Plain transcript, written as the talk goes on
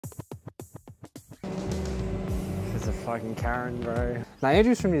a fucking Karen, bro. Now,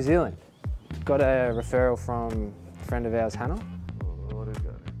 Andrew's from New Zealand. Got a referral from a friend of ours, Hannah. What is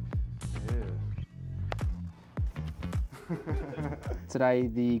that? Today,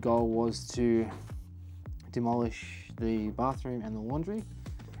 the goal was to demolish the bathroom and the laundry,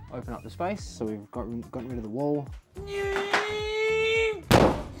 open up the space, so we've gotten rid of the wall. And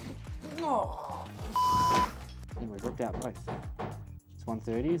we've ripped out both. It's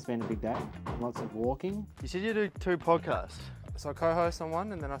 1:30, it's been a big day, lots of walking. You said you do 2 podcasts. So I co-host on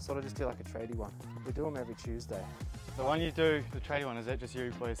one and then I sort of just do like a tradie one. We do them every Tuesday. The one you do, the tradie one, is that just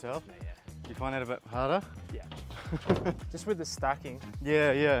you by yourself? Yeah. Do you find that a bit harder? Yeah. Just with the stacking.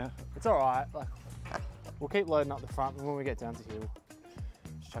 Yeah. It's all right. Like, we'll keep loading up the front, and when we get down to here, we'll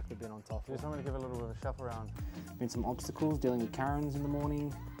just chuck the bin on top. Just want me to give a little bit of a shuffle around. Been some obstacles, dealing with Karens in the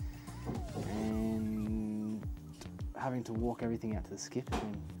morning, and having to walk everything out to the skip. I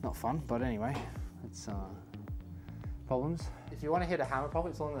mean, not fun, but anyway, it's problems. If you want to hit a hammer pop,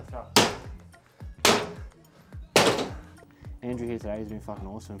 it's along the throat. Andrew here today has been fucking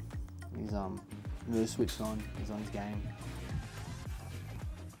awesome. He's really switched on. He's on his game.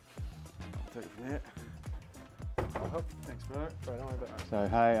 I'll take it from there. Thanks, bro. Bro, don't worry about that. So,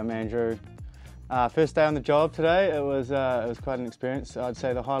 hey, I'm Andrew. First day on the job today. It was quite an experience. I'd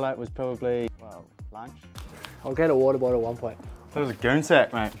say the highlight was probably, well, lunch. I'll get a water bottle at one point. That was a goon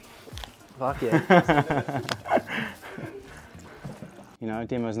sack, mate. Fuck yeah. You know,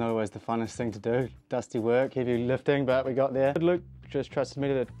 demo's not always the funnest thing to do. Dusty work, heavy lifting, but we got there. Luke just trusted me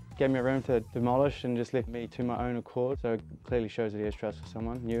to give me a room to demolish and just left me to my own accord. So it clearly shows that he has trust for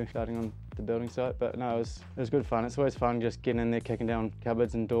someone new starting on the building site. But no, it was good fun. It's always fun just getting in there, kicking down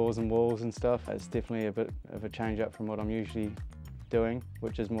cupboards and doors and walls and stuff. It's definitely a bit of a change up from what I'm usually doing,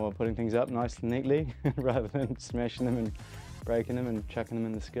 which is more putting things up nice and neatly rather than smashing them and breaking them and chucking them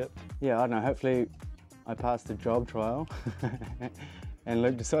in the skip. Yeah, I don't know, hopefully I passed the job trial and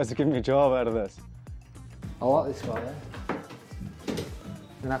Luke decides to give me a job out of this. I like this guy, yeah. I'm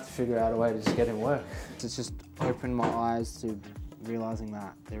gonna have to figure out a way to just get him work. It's just opened my eyes to realising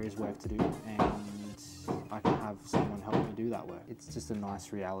that there is work to do and I can have someone help me do that work. It's just a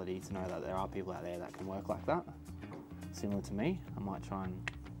nice reality to know that there are people out there that can work like that. Similar to me, I might try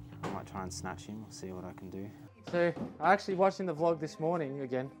and snatch him, see what I can do. So, I actually watching the vlog this morning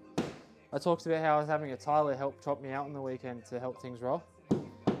again. I talked about how I was having a Tyler help chop me out on the weekend to help things roll.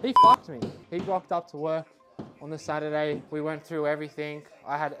 He fucked me. He rocked up to work on the Saturday. We went through everything.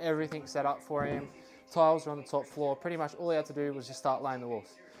 I had everything set up for him. Tiles were on the top floor. Pretty much all he had to do was just start laying the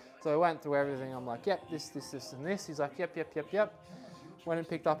walls. So I went through everything. I'm like, yep, this, and this. He's like, yep. Went and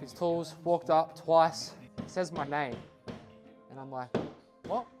picked up his tools, walked up twice. It says my name. And I'm like,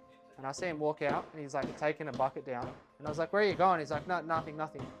 what? And I see him walk out and he's like taking a bucket down. And I was like, where are you going? He's like, no, nothing.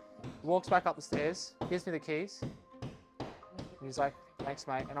 He walks back up the stairs, gives me the keys. And he's like, thanks,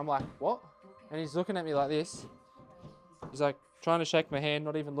 mate. And I'm like, what? And he's looking at me like this. He's like trying to shake my hand,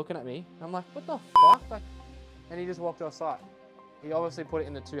 not even looking at me. And I'm like, what the fuck? Like, and he just walked off site. He obviously put it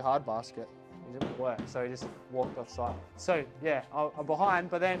in the too hard basket. It didn't work, so he just walked off site. So yeah, I'm behind,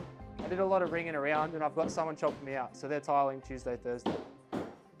 but then I did a lot of ringing around and I've got someone chopping me out. So they're tiling Tuesday, Thursday.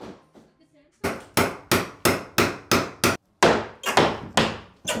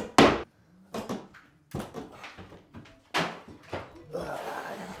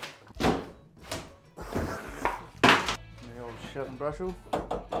 Shove and brushel.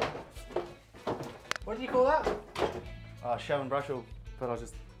 What do you call that? Shove and brushel, but I'll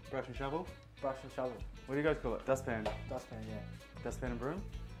just brush and shovel. Brush and shovel. What do you guys call it? Dustpan. Dustpan, yeah. Dustpan and broom?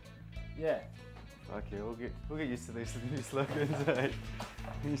 Yeah. Fuck yeah, we'll get used to these new slogans, eh?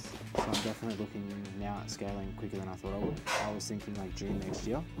 So I'm definitely looking now at scaling quicker than I thought I would. I was thinking like June next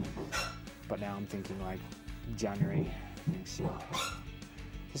year, but now I'm thinking like January next year.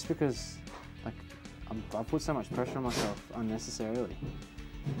 Just because like I put so much pressure on myself unnecessarily.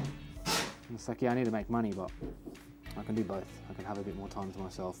 And it's like, yeah, I need to make money, but I can do both. I can have a bit more time to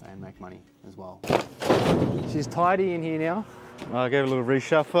myself and make money as well. She's tidy in here now. I gave it a little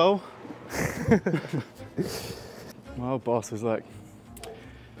reshuffle. My old boss was like,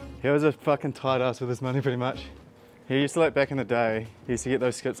 he was a fucking tight ass with his money pretty much. He used to, like, back in the day, he used to get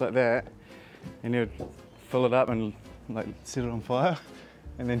those skips like that and he would fill it up and like set it on fire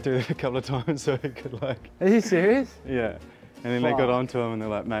and then do it a couple of times so he could like... Are you serious? Yeah. And then they got onto him and they're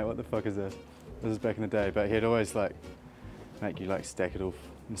like, mate, what the fuck is this? This is back in the day, but he'd always like make you like stack it all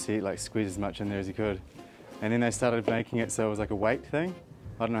and see it, like squeeze as much in there as he could. And then they started making it so it was like a weight thing.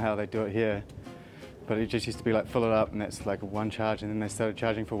 I don't know how they do it here, but it just used to be like fill it up and that's like one charge, and then they started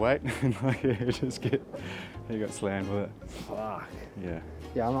charging for weight and like he got slammed with it. Fuck. Yeah.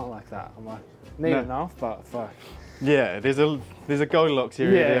 Yeah, I'm not like that. I'm like, neat enough, but fuck. Yeah, there's a Goldilocks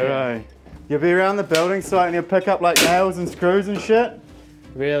area Yeah, there, yeah. eh? You'll be around the building site and you'll pick up like nails and screws and shit.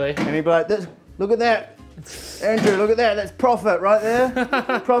 Really? And you'll be like, look at that. Andrew, look at that. That's profit right there.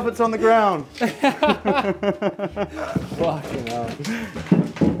 Profit's on the ground. Fucking hell.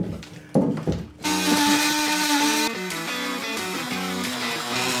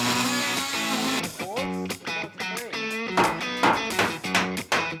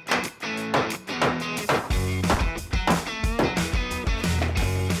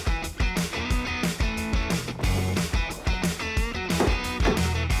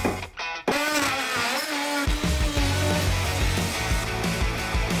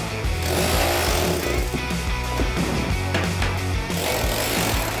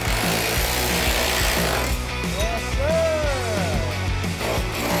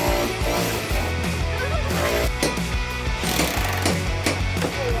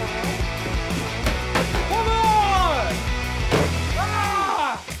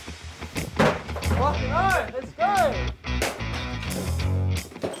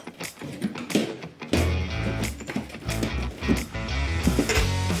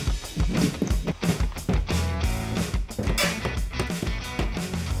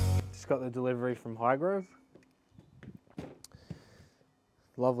 Got the delivery from Highgrove.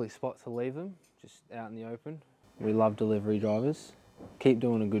 Lovely spot to leave them, just out in the open. We love delivery drivers. Keep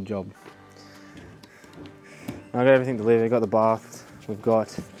doing a good job. I got everything delivered. Got the bath. We've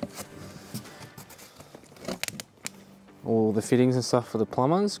got all the fittings and stuff for the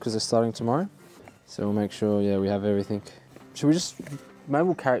plumbers because they're starting tomorrow. So we'll make sure, yeah, we have everything. Should we just, maybe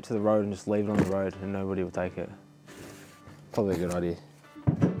we'll carry it to the road and just leave it on the road and nobody will take it. Probably a good idea.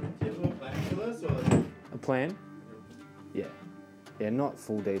 A plan? Yeah. Yeah, not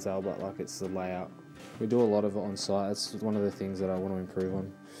full detail, but like it's the layout. We do a lot of it on site. That's one of the things that I want to improve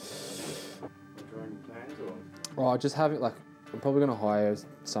on. Drawing plans or? Oh, just have it like, I'm probably going to hire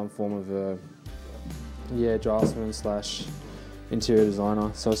some form of a, yeah, draftsman slash interior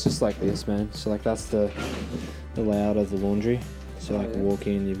designer. So it's just like this, man. So like that's the layout of the laundry. So like walk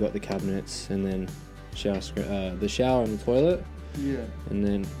in, you've got the cabinets and then the shower and the toilet. Yeah. And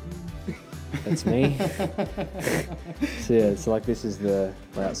then that's me. So yeah, so like this is the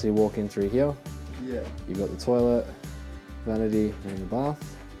layout. So you walk in through here. Yeah. You've got the toilet, vanity, and the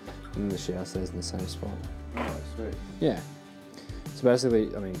bath, and the shower stays in the same spot. Oh, sweet. Yeah. So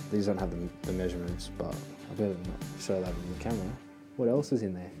basically, I mean, these don't have the measurements, but I better not show that on the camera. What else is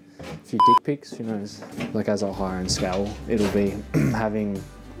in there? A few dick pics, who knows? Like as I hire and scale, it'll be having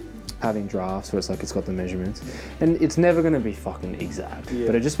drafts where it's like it's got the measurements, and it's never going to be fucking exact, but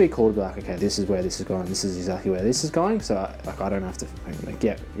it'd just be cool to be like, okay, this is where this is going, this is exactly where this is going, so I don't have to like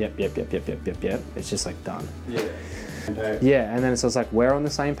yep. It's just like done. Yeah. Yeah, and then so it's like we're on the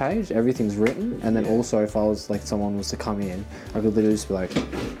same page, everything's written, and then also if I was like someone was to come in, I could literally just be like,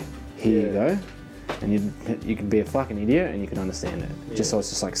 here you go, and you can be a fucking idiot and you can understand it, just so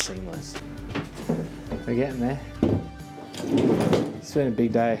it's just like seamless. We're getting there. It's been a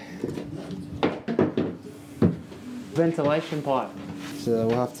big day. Ventilation pipe. So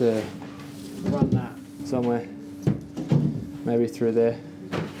we'll have to run that somewhere. Maybe through there.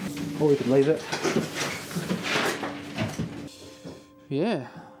 Or we could leave it. Yeah,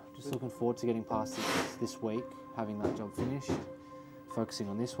 just looking forward to getting past this week, having that job finished, focusing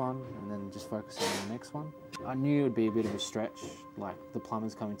on this one, and then just focusing on the next one. I knew it would be a bit of a stretch, like the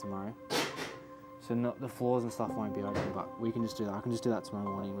plumber's coming tomorrow. So the floors and stuff won't be open, but we can just do that. I can just do that tomorrow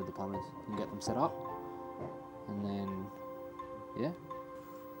morning with the plumbers and get them set up. And then, yeah,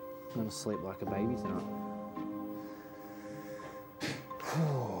 I'm gonna sleep like a baby tonight.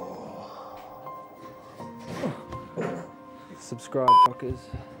 Subscribe, fuckers.